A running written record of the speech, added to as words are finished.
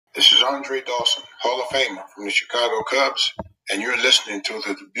Andre Dawson, Hall of Famer from the Chicago Cubs, and you're listening to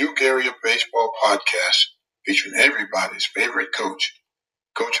the Dubuque Area Baseball Podcast featuring everybody's favorite coach,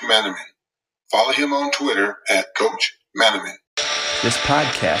 Coach Manaman. Follow him on Twitter at Coach Manaman. This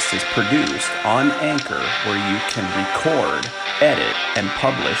podcast is produced on Anchor, where you can record, edit, and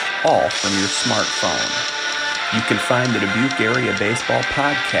publish all from your smartphone. You can find the Dubuque Area Baseball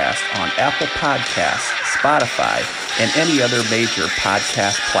Podcast on Apple Podcasts, Spotify, and any other major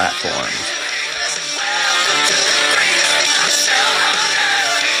podcast platforms.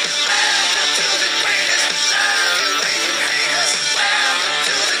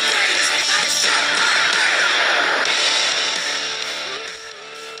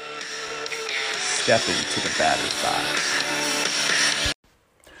 Stepping to the batter's box.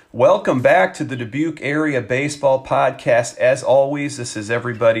 Welcome back to the Dubuque Area Baseball Podcast. As always, this is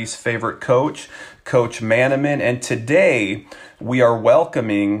everybody's favorite coach, Coach Manaman, and today we are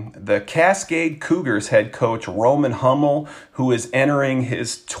welcoming the Cascade Cougars head coach, Roman Hummel, who is entering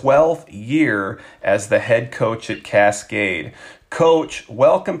his 12th year as the head coach at Cascade. Coach,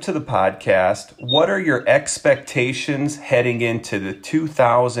 welcome to the podcast. What are your expectations heading into the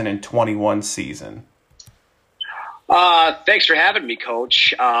 2021 season? Thanks for having me,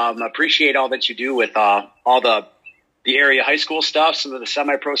 Coach. Appreciate all that you do with all the area high school stuff, some of the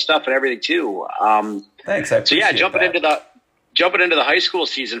semi-pro stuff, and everything too. Thanks. I appreciate jumping into the high school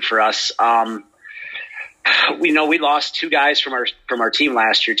season for us. We lost two guys from our team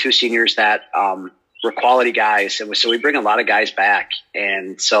last year, two seniors that were quality guys, and so we bring a lot of guys back.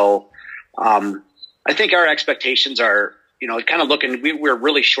 And so I think our expectations are, kind of looking. We were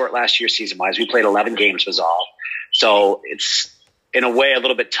really short last year season-wise. We played 11 games was all. So it's in a way a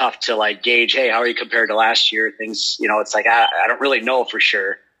little bit tough to gauge, hey, how are you compared to last year? Things, it's like, I don't really know for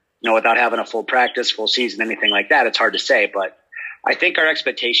sure, without having a full practice, full season, anything like that. It's hard to say, but I think our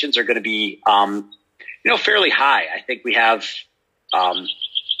expectations are going to be, fairly high. I think we have,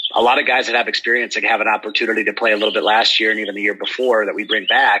 a lot of guys that have experience and have an opportunity to play a little bit last year and even the year before that we bring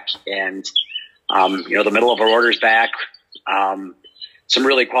back. And, the middle of our order's back. Some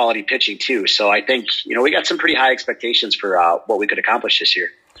really quality pitching too. So I think, we got some pretty high expectations for what we could accomplish this year.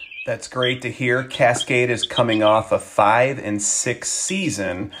 That's great to hear. Cascade is coming off a 5-6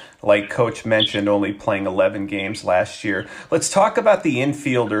 season, like Coach mentioned, only playing 11 games last year. Let's talk about the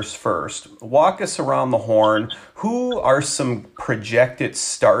infielders first. Walk us around the horn. Who are some projected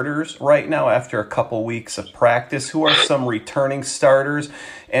starters right now after a couple weeks of practice? Who are some returning starters?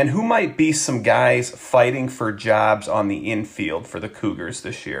 And who might be some guys fighting for jobs on the infield for the Cougars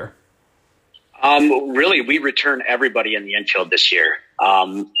this year? Really, we return everybody in the infield this year.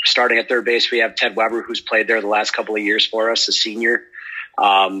 Starting at third base, we have Ted Weber, who's played there the last couple of years for us, a senior.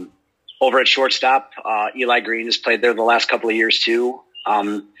 Over at shortstop, Eli Green has played there the last couple of years too.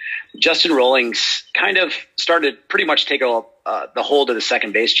 Justin Rollings kind of started pretty much take the hold of the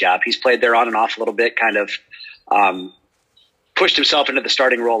second base job. He's played there on and off a little bit, kind of pushed himself into the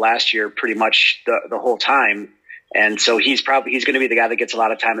starting role last year pretty much the whole time. And so he's going to be the guy that gets a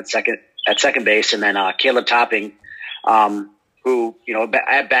lot of time at second base. And then Caleb Topping, who,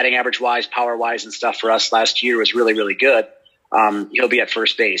 batting average wise, power wise and stuff for us last year was really, really good. He'll be at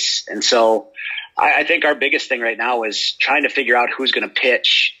first base. And so I think our biggest thing right now is trying to figure out who's going to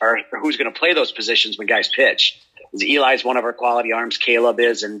pitch or who's going to play those positions when guys pitch. Eli's one of our quality arms, Caleb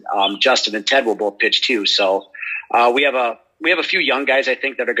is, and Justin and Ted will both pitch too. So we have a few young guys, I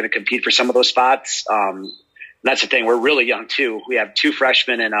think, that are going to compete for some of those spots. That's the thing. We're really young too. We have two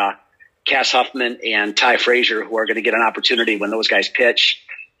freshmen and Cass Huffman and Ty Frazier who are going to get an opportunity when those guys pitch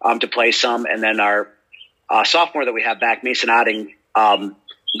to play some. And then our sophomore that we have back, Mason Otting,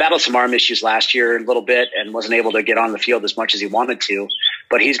 battled some arm issues last year a little bit and wasn't able to get on the field as much as he wanted to.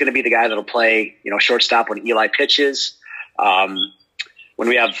 But he's going to be the guy that'll play, shortstop when Eli pitches. When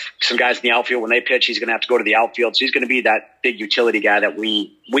we have some guys in the outfield, when they pitch, he's going to have to go to the outfield. So he's going to be that big utility guy that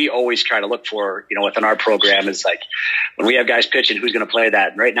we always try to look for, within our program is like when we have guys pitching, who's going to play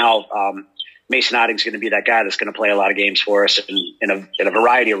that? And right now, Mason Otting's going to be that guy that's going to play a lot of games for us in a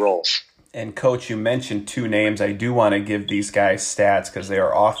variety of roles. And Coach, you mentioned two names. I do want to give these guys stats because they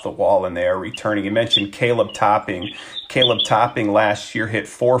are off the wall and they are returning. You mentioned Caleb Topping. Caleb Topping last year hit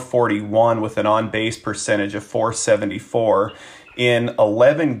 .441 with an on-base percentage of .474. In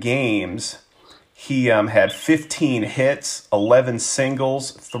 11 games, he had 15 hits, 11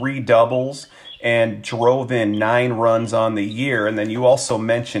 singles, 3 doubles, and drove in 9 runs on the year. And then you also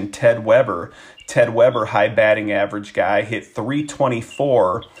mentioned Ted Weber. Ted Weber, high batting average guy, hit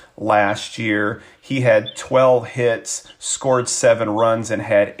 .324 last year. He had 12 hits, scored 7 runs, and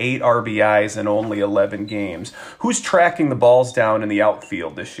had 8 RBIs in only 11 games. Who's tracking the balls down in the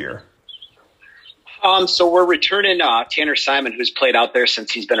outfield this year? So we're returning Tanner Simon, who's played out there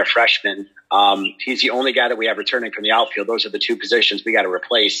since he's been a freshman. He's the only guy that we have returning from the outfield. Those are the two positions we got to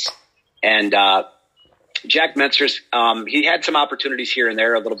replace. And Jack Mentzer's, he had some opportunities here and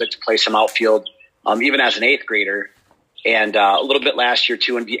there, a little bit to play some outfield, even as an eighth grader, and a little bit last year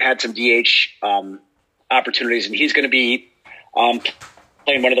too, and he had some DH opportunities. And he's going to be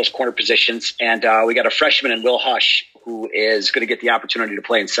playing one of those corner positions. And we got a freshman in Will Hush, who is going to get the opportunity to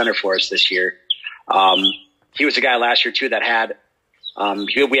play in center for us this year. He was a guy last year too that had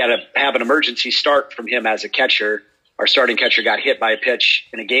we had to have an emergency start from him as a catcher. Our starting catcher got hit by a pitch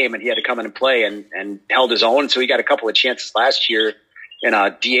in a game, and he had to come in and play and held his own. So he got a couple of chances last year in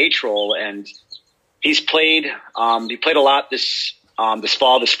a DH role, and he's played. He played a lot this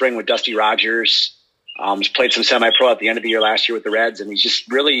fall, this spring with Dusty Rogers. He's played some semi-pro at the end of the year last year with the Reds, and he's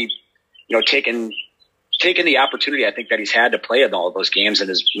just really, taken the opportunity I think that he's had to play in all of those games and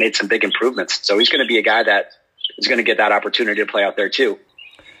has made some big improvements. So he's going to be a guy that is going to get that opportunity to play out there too.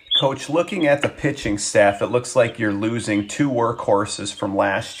 Coach, looking at the pitching staff, it looks like you're losing two workhorses from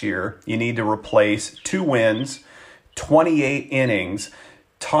last year. You need to replace 2 wins, 28 innings.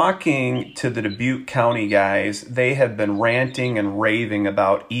 Talking to the Dubuque County guys, they have been ranting and raving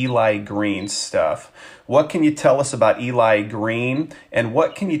about Eli Green's stuff. What can you tell us about Eli Green, and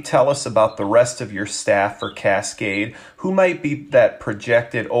what can you tell us about the rest of your staff for Cascade? Who might be that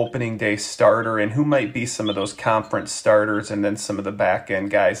projected opening day starter, and who might be some of those conference starters, and then some of the back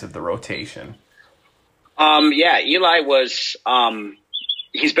end guys of the rotation? Eli was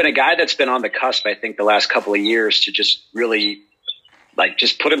he's been a guy that's been on the cusp, I think, the last couple of years to just really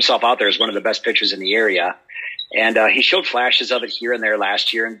just put himself out there as one of the best pitchers in the area. And he showed flashes of it here and there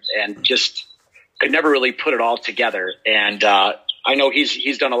last year and just could never really put it all together. And I know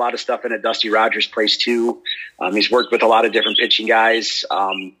he's done a lot of stuff in at Dusty Rogers' place too. He's worked with a lot of different pitching guys.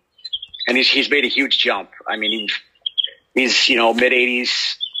 And he's made a huge jump. I mean, he's mid-80s,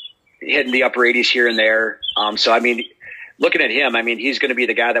 hitting the upper 80s here and there. So, I mean, looking at him, I mean, he's going to be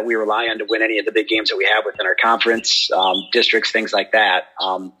the guy that we rely on to win any of the big games that we have within our conference, districts, things like that.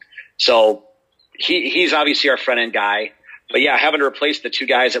 So he's obviously our front end guy. But yeah, having to replace the 2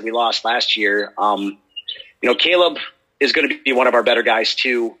 guys that we lost last year, Caleb is going to be one of our better guys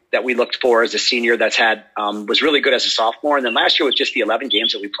too that we looked for as a senior that's had was really good as a sophomore. And then last year was just the 11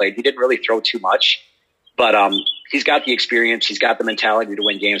 games that we played. He didn't really throw too much, but he's got the experience. He's got the mentality to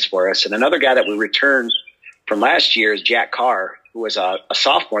win games for us. And another guy that we returned from last year is Jack Carr, who was a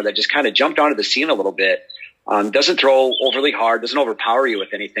sophomore that just kind of jumped onto the scene a little bit. Doesn't throw overly hard, doesn't overpower you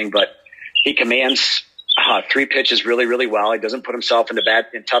with anything, but he commands 3 pitches really, really well. He doesn't put himself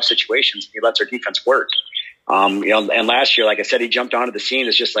in tough situations. He lets our defense work. And last year, like I said, he jumped onto the scene.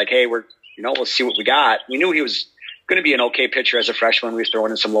 It's just like, hey, we'll see what we got. We knew he was going to be an okay pitcher as a freshman. We were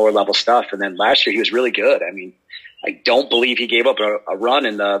throwing in some lower level stuff. And then last year he was really good. I mean, I don't believe he gave up a run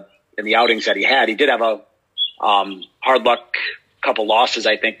in the outings that he had. He did have a hard luck couple losses,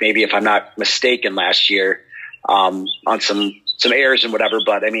 I think, maybe, if I'm not mistaken, last year on some errors and whatever.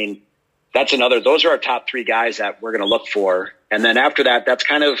 But I mean, those are our top 3 guys that we're going to look for. And then after that, that's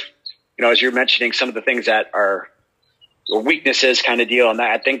kind of, as you're mentioning, some of the things that are weaknesses kind of deal. And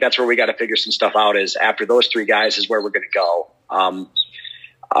I think that's where we got to figure some stuff out, is after those 3 guys is where we're going to go.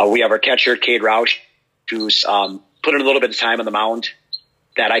 We have our catcher, Cade Roush, who's put in a little bit of time on the mound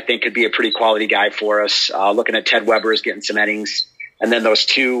that I think could be a pretty quality guy for us. Looking at Ted Weber is getting some innings. And then those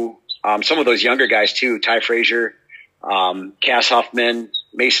 2, some of those younger guys too, Ty Frazier, Cass Huffman,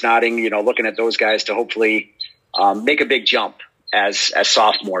 Mace Notting, looking at those guys to hopefully make a big jump as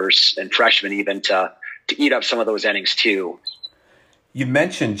sophomores and freshmen, even to eat up some of those innings too. You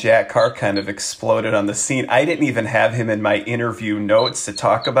mentioned Jack Carr kind of exploded on the scene. I didn't even have him in my interview notes to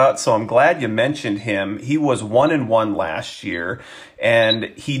talk about, so I'm glad you mentioned him. He was 1-1 last year,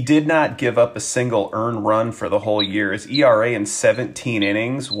 and he did not give up a single earned run for the whole year. His ERA in 17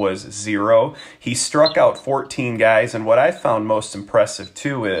 innings was 0. He struck out 14 guys, and what I found most impressive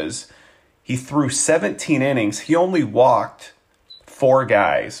too is he threw 17 innings. He only walked 4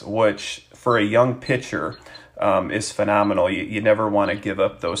 guys, which for a young pitcher is phenomenal. You never want to give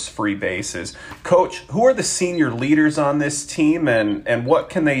up those free bases. Coach, who are the senior leaders on this team, and what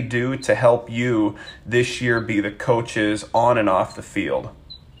can they do to help you this year be the coaches on and off the field?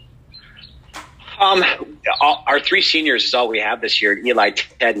 Our 3 seniors is all we have this year, Eli,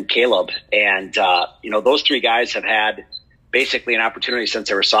 Ted, and Caleb. And, those 3 guys have had basically an opportunity since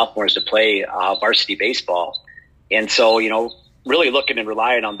they were sophomores to play varsity baseball. And so, really looking and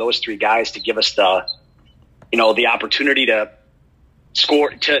relying on those 3 guys to give us the opportunity to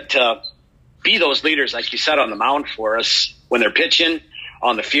score, to be those leaders, like you said, on the mound for us when they're pitching,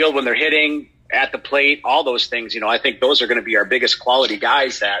 on the field when they're hitting, at the plate, all those things, I think those are going to be our biggest quality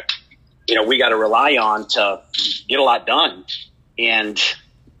guys that, we got to rely on to get a lot done. And,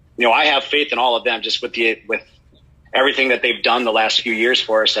 I have faith in all of them just with everything that they've done the last few years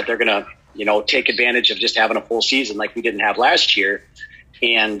for us, that they're going to, take advantage of just having a full season like we didn't have last year.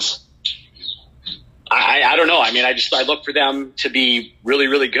 And I don't know. I mean, I look for them to be really,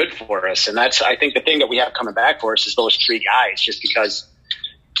 really good for us. And that's, I think, the thing that we have coming back for us is those three guys, just because,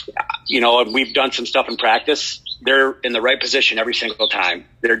 we've done some stuff in practice. They're in the right position every single time.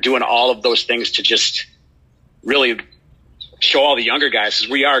 They're doing all of those things to just really show all the younger guys,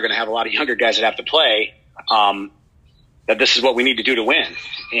 because we are going to have a lot of younger guys that have to play, that this is what we need to do to win.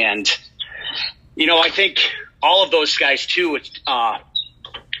 And, I think all of those guys too,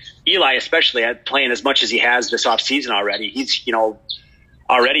 Eli especially, playing as much as he has this offseason already, he's,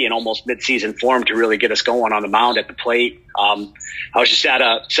 already in almost midseason form to really get us going on the mound at the plate. I was just at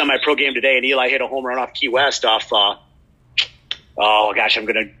a semi-pro game today, and Eli hit a home run off Key West off, I'm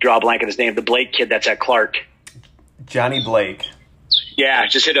going to draw a blank on his name, the Blake kid that's at Clark. Johnny Blake. Yeah,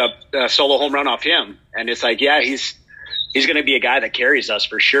 just hit a solo home run off him. And it's like, yeah, he's going to be a guy that carries us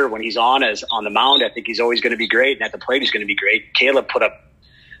for sure. When he's on the mound, I think he's always going to be great. And at the plate, he's going to be great. Caleb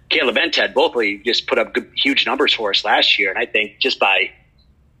and Ted both just put up huge numbers for us last year. And I think just by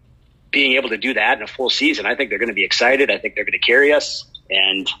being able to do that in a full season, I think they're going to be excited. I think they're going to carry us.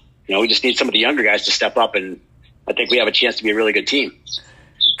 And, we just need some of the younger guys to step up. And I think we have a chance to be a really good team.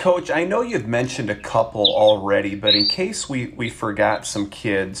 Coach, I know you've mentioned a couple already, but in case we forgot some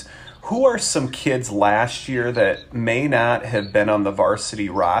kids, who are some kids last year that may not have been on the varsity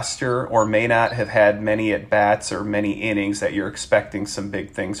roster or may not have had many at-bats or many innings that you're expecting some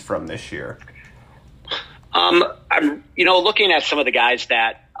big things from this year? I'm, looking at some of the guys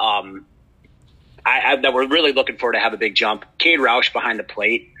that that we're really looking for to have a big jump. Cade Roush behind the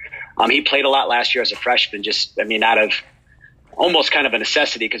plate. He played a lot last year as a freshman, out of almost kind of a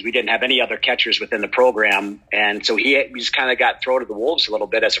necessity because we didn't have any other catchers within the program. And so he just kind of got thrown to the wolves a little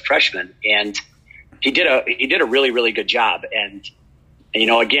bit as a freshman. And he did a really, really good job. And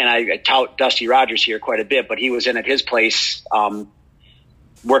again, I tout Dusty Rogers here quite a bit, but he was in at his place,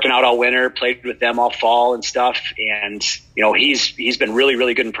 working out all winter, played with them all fall and stuff. And, he's been really,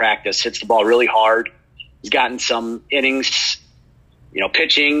 really good in practice, hits the ball really hard. He's gotten some innings,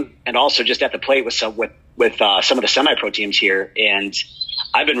 pitching, and also just at the plate with some of the semi-pro teams here. And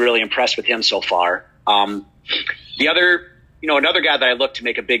I've been really impressed with him so far. The other, another guy that I look to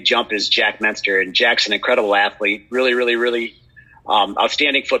make a big jump is Jack Menster. And Jack's an incredible athlete, really, really, really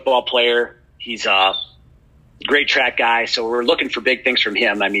outstanding football player. He's a great track guy. So we're looking for big things from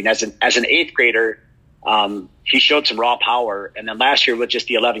him. I mean, as an eighth grader, he showed some raw power. And then last year with just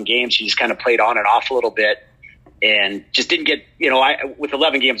the 11 games, he just kind of played on and off a little bit and just didn't get, with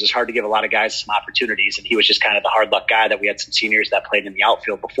 11 games, it's hard to give a lot of guys some opportunities. And he was just kind of the hard luck guy that we had some seniors that played in the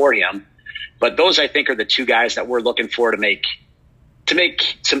outfield before him. But those, I think, are the two guys that we're looking for to make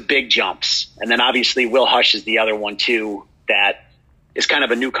some big jumps. And then obviously Will Hush is the other one too, that is kind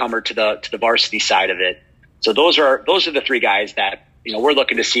of a newcomer to the varsity side of it. So those are the three guys that, we're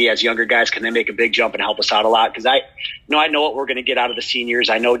looking to see as younger guys. Can they make a big jump and help us out a lot? Because I know what we're going to get out of the seniors.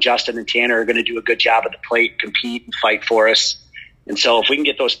 I know Justin and Tanner are going to do a good job at the plate, compete and fight for us. And so if we can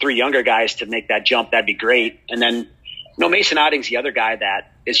get those three younger guys to make that jump, that'd be great. And then, Mason Otting's the other guy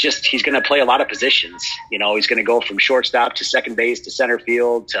that is just, he's going to play a lot of positions. He's going to go from shortstop to second base to center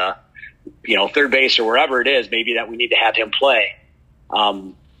field to, third base or wherever it is, maybe that we need to have him play.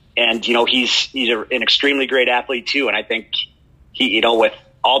 And he's an extremely great athlete too. And I think he, with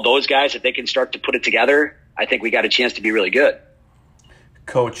all those guys, if they can start to put it together, I think we got a chance to be really good.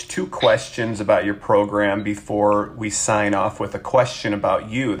 Coach, 2 questions about your program before we sign off with a question about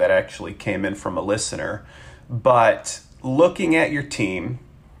you that actually came in from a listener. But looking at your team,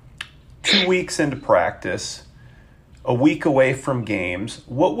 2 weeks into practice, a week away from games,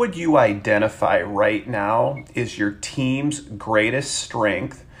 what would you identify right now is your team's greatest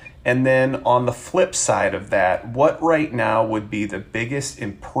strength? And then on the flip side of that, what right now would be the biggest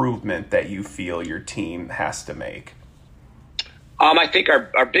improvement that you feel your team has to make? I think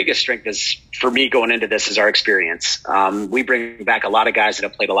our biggest strength is, for me going into this, is our experience. We bring back a lot of guys that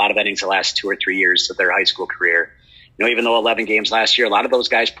have played a lot of innings the last 2 or 3 years of their high school career. Even though 11 games last year, a lot of those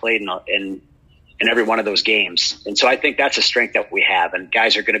guys played in every one of those games. And so I think that's a strength that we have. And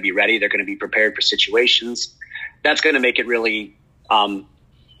guys are going to be ready. They're going to be prepared for situations. That's going to make it really,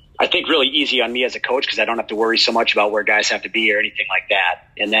 I think, really easy on me as a coach, because I don't have to worry so much about where guys have to be or anything like that.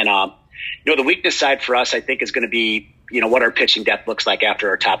 And then, the weakness side for us, I think, is going to be, what our pitching depth looks like after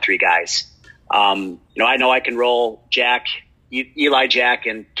our top 3 guys. I know I can roll Jack, Eli, Jack,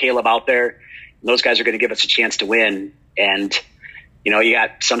 and Caleb out there. Those guys are going to give us a chance to win. And, you know, you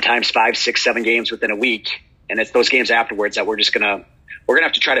got sometimes 5, 6, 7 games within a week. And it's those games afterwards that we're going to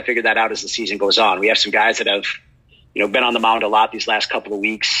have to try to figure that out as the season goes on. We have some guys that have, you know, been on the mound a lot these last couple of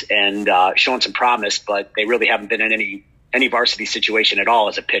weeks and shown some promise, but they really haven't been in any varsity situation at all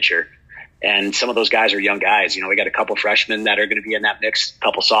as a pitcher. And some of those guys are young guys. You know, we got a couple freshmen that are going to be in that mix, a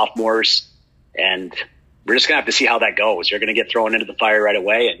couple sophomores, and we're just going to have to see how that goes. They're going to get thrown into the fire right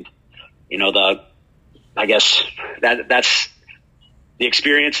away. And, you know, I guess that's the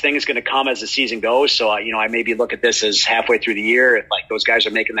experience thing is going to come as the season goes. So, you know, I maybe look at this as halfway through the year. If like those guys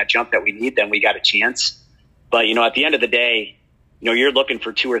are making that jump that we need, then we got a chance. But, you know, at the end of the day, you know, you're looking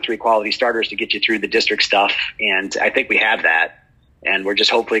for 2 or 3 quality starters to get you through the district stuff. And I think we have that. And we're just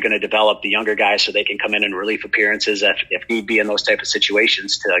hopefully going to develop the younger guys so they can come in relief appearances if need be in those type of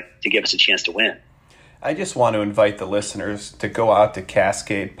situations to give us a chance to win. I just want to invite the listeners to go out to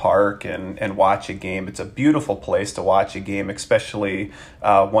Cascade Park and watch a game. It's a beautiful place to watch a game, especially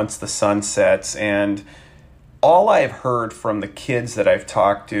once the sun sets. And all I've heard from the kids that I've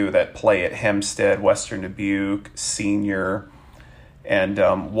talked to that play at Hempstead, Western Dubuque, Senior, and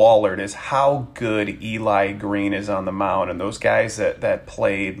Wahlert is how good Eli Green is on the mound, and those guys that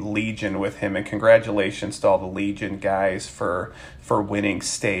played Legion with him. And congratulations to all the Legion guys for winning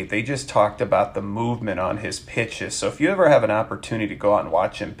state. They just talked about the movement on his pitches. So if you ever have an opportunity to go out and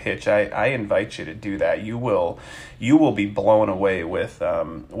watch him pitch, I invite you to do that. You will be blown away with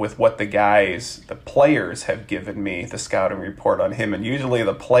what the players have given me the scouting report on him. And usually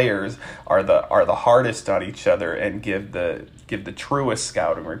the players are the hardest on each other and give the truest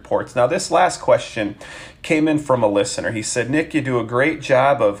scouting reports. Now, this last question came in from a listener. He said, Nick, you do a great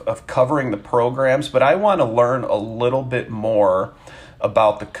job of covering the programs, but I want to learn a little bit more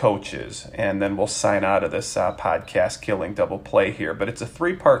about the coaches. And then we'll sign out of this podcast, Killing Double Play here. But it's a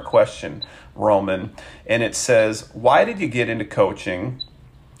 3-part question, Roman. And it says, why did you get into coaching?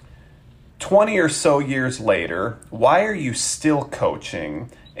 20 or so years later, why are you still coaching?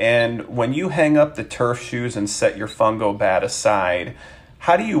 And when you hang up the turf shoes and set your fungo bat aside,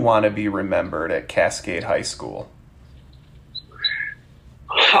 how do you want to be remembered at Cascade High School?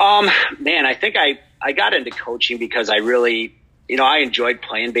 Man, I think I got into coaching because I really, you know, I enjoyed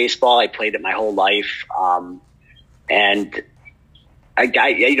playing baseball. I played it my whole life. And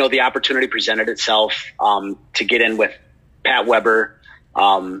you know, the opportunity presented itself to get in with Pat Weber,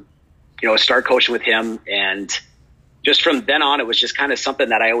 you know, start coaching with him. And just from then on, it was just kind of something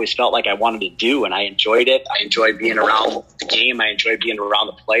that I always felt like I wanted to do, and I enjoyed it. I enjoyed being around the game. I enjoyed being around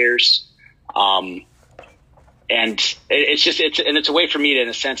the players. And it's a way for me to, in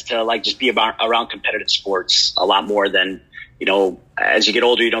a sense, to like just be around competitive sports a lot more than, you know, as you get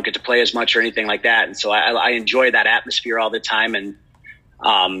older, you don't get to play as much or anything like that. And so I enjoy that atmosphere all the time. And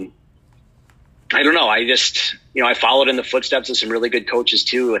I don't know. I just, you know, I followed in the footsteps of some really good coaches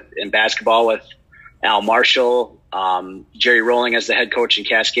too in basketball with Al Marshall, Jerry Rowling as the head coach in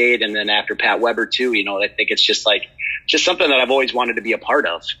Cascade. And then after Pat Weber too, you know, I think it's just something that I've always wanted to be a part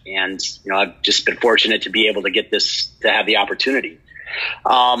of. And, you know, I've just been fortunate to be able to have the opportunity.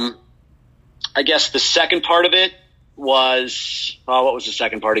 I guess the second part of it was, what was the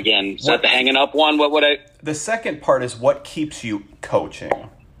second part again? Is that the hanging up one? The second part is what keeps you coaching?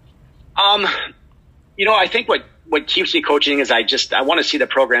 You know, I think what keeps me coaching is I want to see the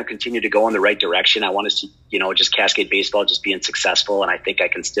program continue to go in the right direction. I want to see, you know, just Cascade baseball just being successful. And I think I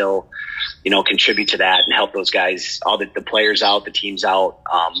can still, you know, contribute to that and help those guys, all the players out, the teams out,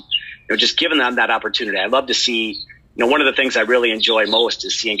 you know, just giving them that opportunity. I love to see, you know, one of the things I really enjoy most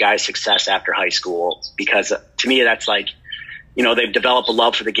is seeing guys' success after high school, because to me, that's like, you know, they've developed a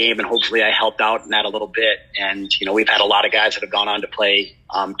love for the game, and hopefully I helped out in that a little bit. And, you know, we've had a lot of guys that have gone on to play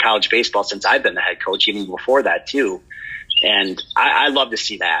college baseball since I've been the head coach, even before that too. And I love to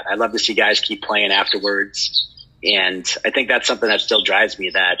see that. I love to see guys keep playing afterwards. And I think that's something that still drives me,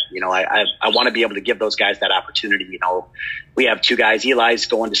 that, you know, I want to be able to give those guys that opportunity. You know, we have 2 guys. Eli's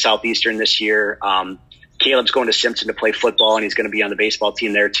going to Southeastern this year. Caleb's going to Simpson to play football, and he's going to be on the baseball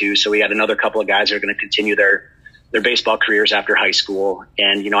team there too. So we got another couple of guys that are going to continue their baseball careers after high school.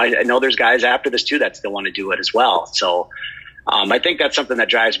 And, you know, I know there's guys after this too that still want to do it as well. So I think that's something that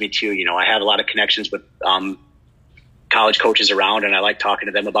drives me too. You know, I have a lot of connections with college coaches around, and I like talking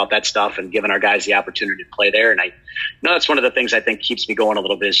to them about that stuff and giving our guys the opportunity to play there. And I know that's one of the things I think keeps me going a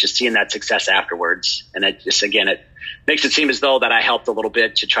little bit, is just seeing that success afterwards. And it just, again, it makes it seem as though that I helped a little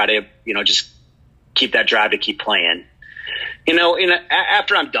bit to try to, you know, just keep that drive to keep playing. You know,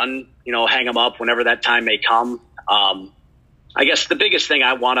 after I'm done, you know, hang them up whenever that time may come. I guess the biggest thing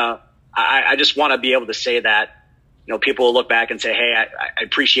I just want to be able to say that, you people will look back and say, hey, I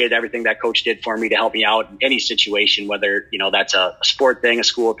appreciate everything that coach did for me to help me out in any situation, whether, that's a sport thing, a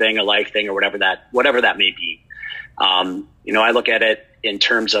school thing, a life thing, or whatever that may be. I look at it in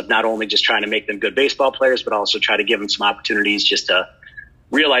terms of not only just trying to make them good baseball players, but also try to give them some opportunities just to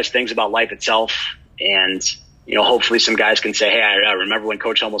realize things about life itself. And, hopefully some guys can say, hey, I remember when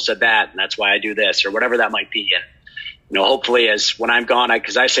Coach Hummel said that, and that's why I do this, or whatever that might be. And, hopefully as when I'm gone,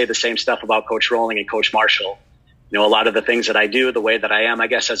 because I say the same stuff about Coach Rolling and Coach Marshall. A lot of the things that I do, the way that I am, I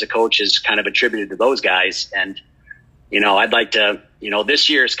guess, as a coach is kind of attributed to those guys. And, I'd like to, this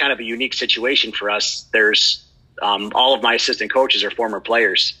year is kind of a unique situation for us. There's all of my assistant coaches are former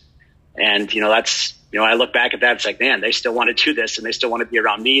players. And, that's, I look back at that, it's like, man, they still want to do this and they still want to be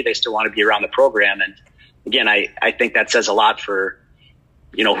around me. They still want to be around the program. And again, I think that says a lot for,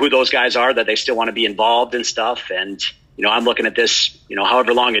 who those guys are, that they still want to be involved in stuff. And, I'm looking at this,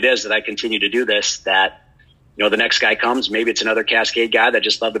 however long it is that I continue to do this, that, the next guy comes, maybe it's another Cascade guy that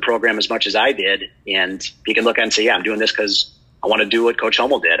just loved the program as much as I did. And he can look at it and say, yeah, I'm doing this because I want to do what Coach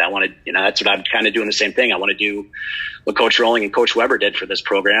Hummel did. I want to, that's what I'm kind of doing the same thing. I want to do what Coach Rolling and Coach Weber did for this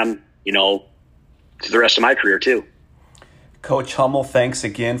program, through the rest of my career too. Coach Hummel, thanks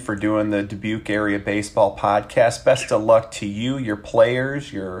again for doing the Dubuque Area Baseball Podcast. Best of luck to you, your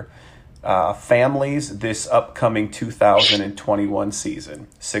players, your families this upcoming 2021 season.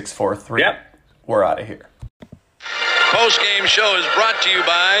 643. Yep. We're out of here. Post-game show is brought to you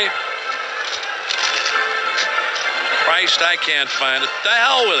by Christ, I can't find it. The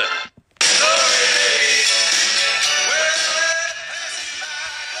hell with it.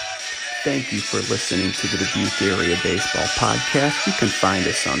 Thank you for listening to the Dubuque Area Baseball Podcast. You can find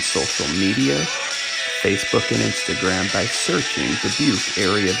us on social media, Facebook and Instagram by searching Dubuque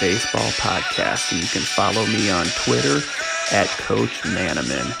Area Baseball Podcast. And you can follow me on Twitter at Coach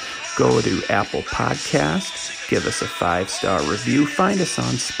Manaman. Go to Apple Podcasts, give us a 5-star review, find us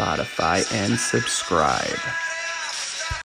on Spotify, and subscribe.